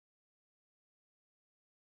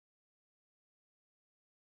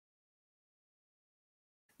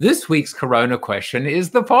This week's Corona question is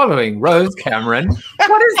the following. Rose Cameron,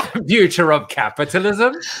 what is the future of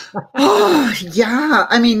capitalism? Oh, yeah.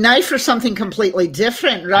 I mean, nice for something completely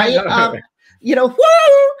different, right? You know,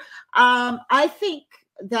 I think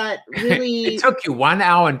that really... It took you 1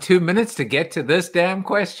 hour and 2 minutes to get to this damn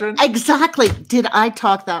question? Exactly. Did I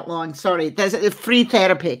talk that long? Sorry. There's a free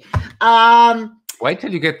therapy. Wait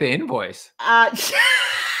till you get the invoice.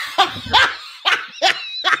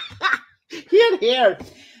 Here.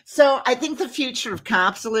 So I think the future of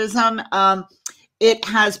capitalism, it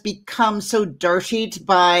has become so dirtied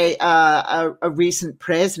by a recent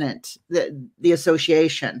president, the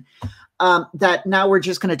association, that now we're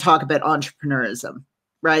just going to talk about entrepreneurism,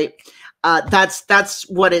 right? That's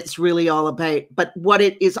what it's really all about. But what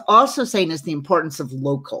it is also saying is the importance of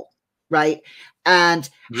local, right? And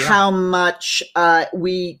how much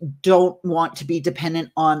we don't want to be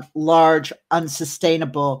dependent on large,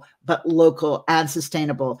 unsustainable, but local and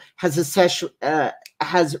sustainable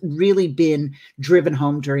has really been driven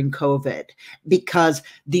home during COVID, because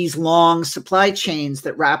these long supply chains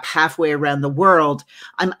that wrap halfway around the world,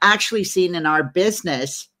 I'm actually seeing in our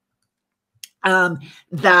business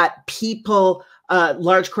that people,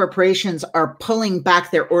 large corporations are pulling back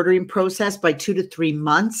their ordering process by 2 to 3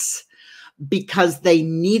 months, because they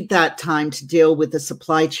need that time to deal with the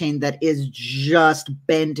supply chain that is just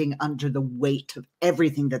bending under the weight of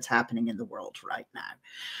everything that's happening in the world right now.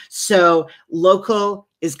 So local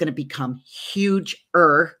is going to become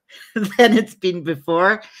huger than it's been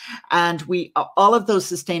before. And all of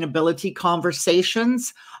those sustainability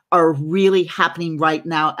conversations are really happening right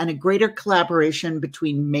now, and a greater collaboration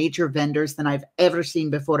between major vendors than I've ever seen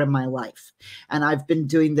before in my life. And I've been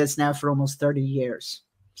doing this now for almost 30 years.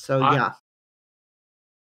 So yeah.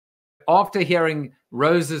 After hearing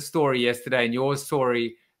Rose's story yesterday and your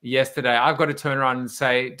story yesterday, I've got to turn around and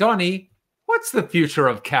say, Donney, what's the future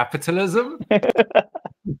of capitalism?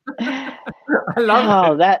 I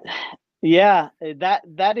love that. Yeah,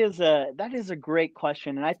 that is a great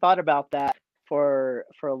question, and I thought about that for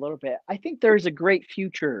a little bit. I think there's a great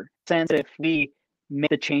future sense if we make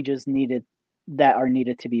the changes that are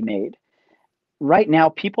needed to be made. Right now,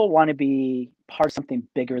 people want to be part of something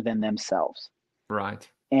bigger than themselves. Right.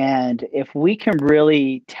 And if we can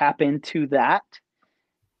really tap into that,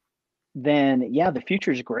 then yeah, the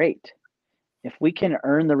future is great. If we can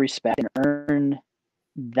earn the respect and earn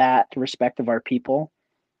that respect of our people,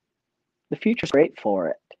 the future is great for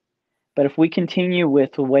it. But if we continue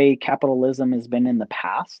with the way capitalism has been in the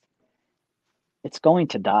past, it's going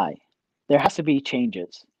to die. There has to be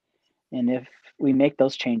changes. And if we make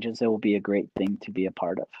those changes, it will be a great thing to be a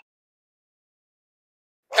part of.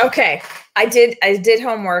 Okay, I did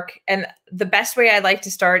homework, and the best way I like to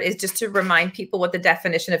start is just to remind people what the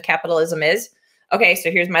definition of capitalism is. Okay, so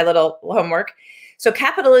here's my little homework. So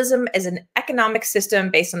capitalism is an economic system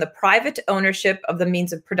based on the private ownership of the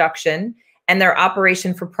means of production and their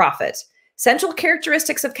operation for profit. Central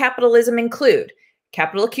characteristics of capitalism include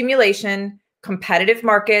capital accumulation, competitive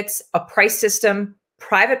markets, a price system,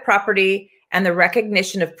 private property, and the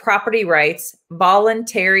recognition of property rights,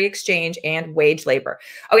 voluntary exchange, and wage labor.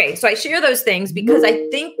 Okay, so I share those things because I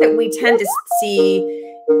think that we tend to see,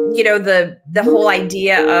 you know, the whole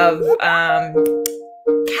idea of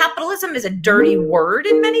capitalism is a dirty word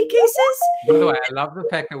in many cases. By the way, I love the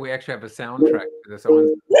fact that we actually have a soundtrack to this. It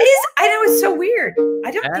is, I know, it's so weird.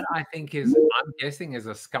 I'm guessing is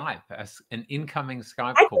a Skype, an incoming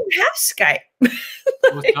Skype call. I don't have Skype.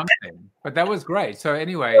 Or something, but that was great. So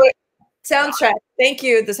anyway. Soundtrack. Thank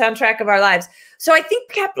you. The soundtrack of our lives. So I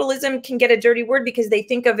think capitalism can get a dirty word because they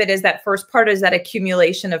think of it as that first part as that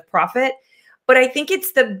accumulation of profit. But I think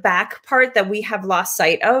it's the back part that we have lost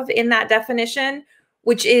sight of in that definition,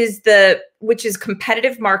 which is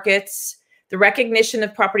competitive markets, the recognition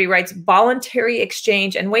of property rights, voluntary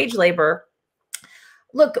exchange, and wage labor.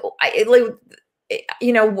 Look,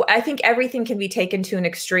 you know, I think everything can be taken to an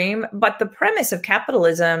extreme, but the premise of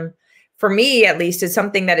capitalism, for me at least, is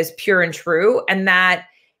something that is pure and true, and that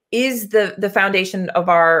is the foundation of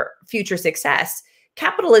our future success.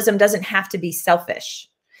 Capitalism doesn't have to be selfish.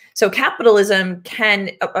 So capitalism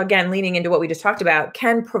can, again, leaning into what we just talked about,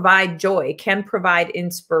 can provide joy, can provide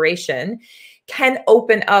inspiration, can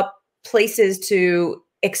open up places to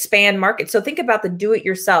expand markets. So think about the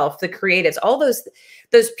do-it-yourself, the creatives, all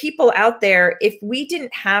those people out there. If we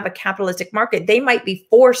didn't have a capitalistic market, they might be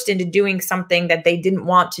forced into doing something that they didn't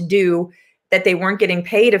want to do, that they weren't getting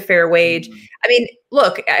paid a fair wage. I mean,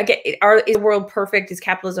 look, again, is the world perfect? Is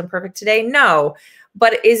capitalism perfect today? No.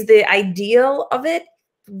 But is the ideal of it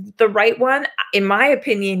the right one? In my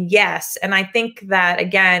opinion, yes. And I think that,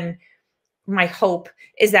 again, my hope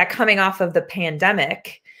is that coming off of the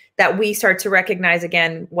pandemic, that we start to recognize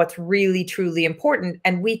again what's really truly important,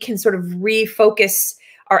 and we can sort of refocus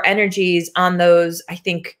our energies on those, I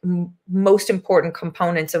think, most important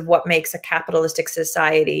components of what makes a capitalistic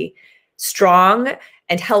society strong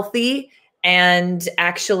and healthy and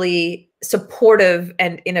actually supportive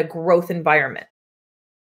and in a growth environment.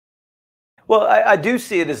 Well, I do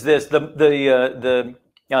see it as this: the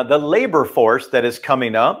labor force that is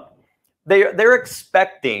coming up, they're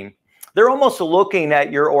expecting, they're almost looking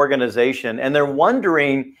at your organization and they're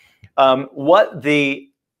wondering what the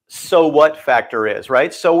so what factor is,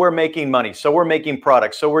 right? So we're making money, so we're making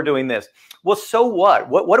products, so we're doing this. Well, so what?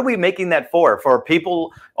 What are we making that for? For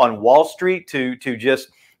people on Wall Street to just,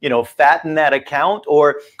 you know, fatten that account?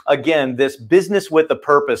 Or again, this business with a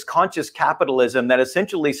purpose, conscious capitalism that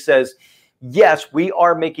essentially says, yes, we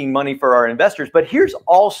are making money for our investors, but here's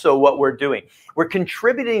also what we're doing. We're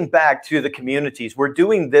contributing back to the communities. We're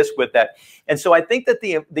doing this with that. And so I think that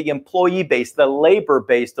the employee base, the labor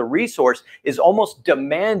base, the resource is almost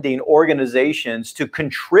demanding organizations to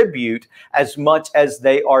contribute as much as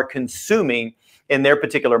they are consuming in their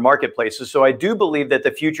particular marketplaces. So I do believe that the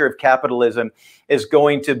future of capitalism is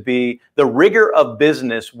going to be the rigor of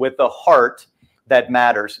business with the heart that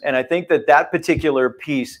matters. And I think that that particular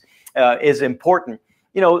piece is important.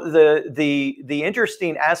 You know, the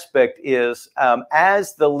interesting aspect is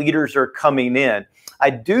as the leaders are coming in, I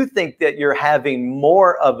do think that you're having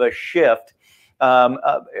more of a shift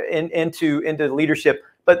into leadership.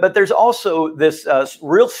 But there's also this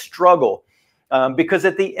real struggle because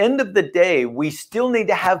at the end of the day, we still need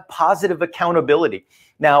to have positive accountability.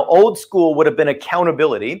 Now, old school would have been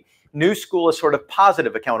accountability. New school is sort of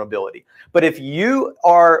positive accountability. But if you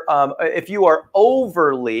are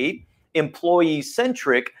overly employee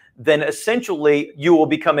centric, then essentially you will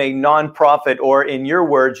become a nonprofit, or in your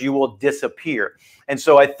words, you will disappear. And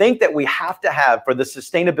so I think that we have to have, for the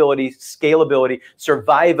sustainability, scalability,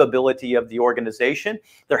 survivability of the organization,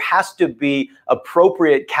 there has to be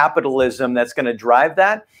appropriate capitalism that's going to drive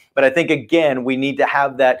that. But I think, again, we need to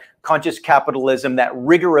have that conscious capitalism, that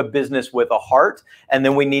rigor of business with a heart. And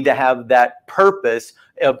then we need to have that purpose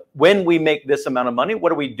of, when we make this amount of money,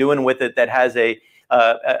 what are we doing with it that has a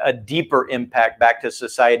deeper impact back to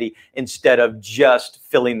society instead of just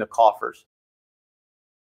filling the coffers.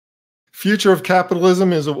 Future of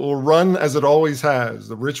capitalism is it will run as it always has.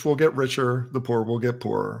 The rich will get richer, the poor will get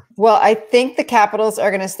poorer. Well, I think the capitals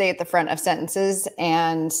are going to stay at the front of sentences,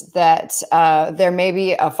 and that there may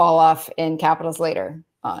be a fall off in capitals later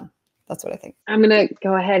on. That's what I think. I'm going to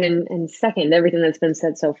go ahead and second everything that's been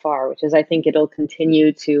said so far, which is I think it'll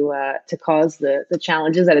continue to cause the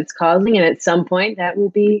challenges that it's causing, and at some point that will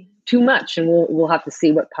be too much, and we'll have to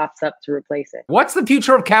see what pops up to replace it. What's the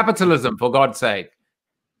future of capitalism, for God's sake?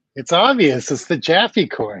 It's obvious. It's the Jaffe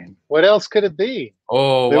coin. What else could it be?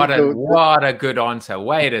 Oh, what a good answer.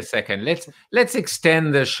 Wait a second. Let's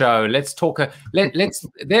extend the show. Let's talk.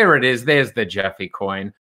 There it is. There's the Jaffe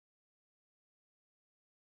coin.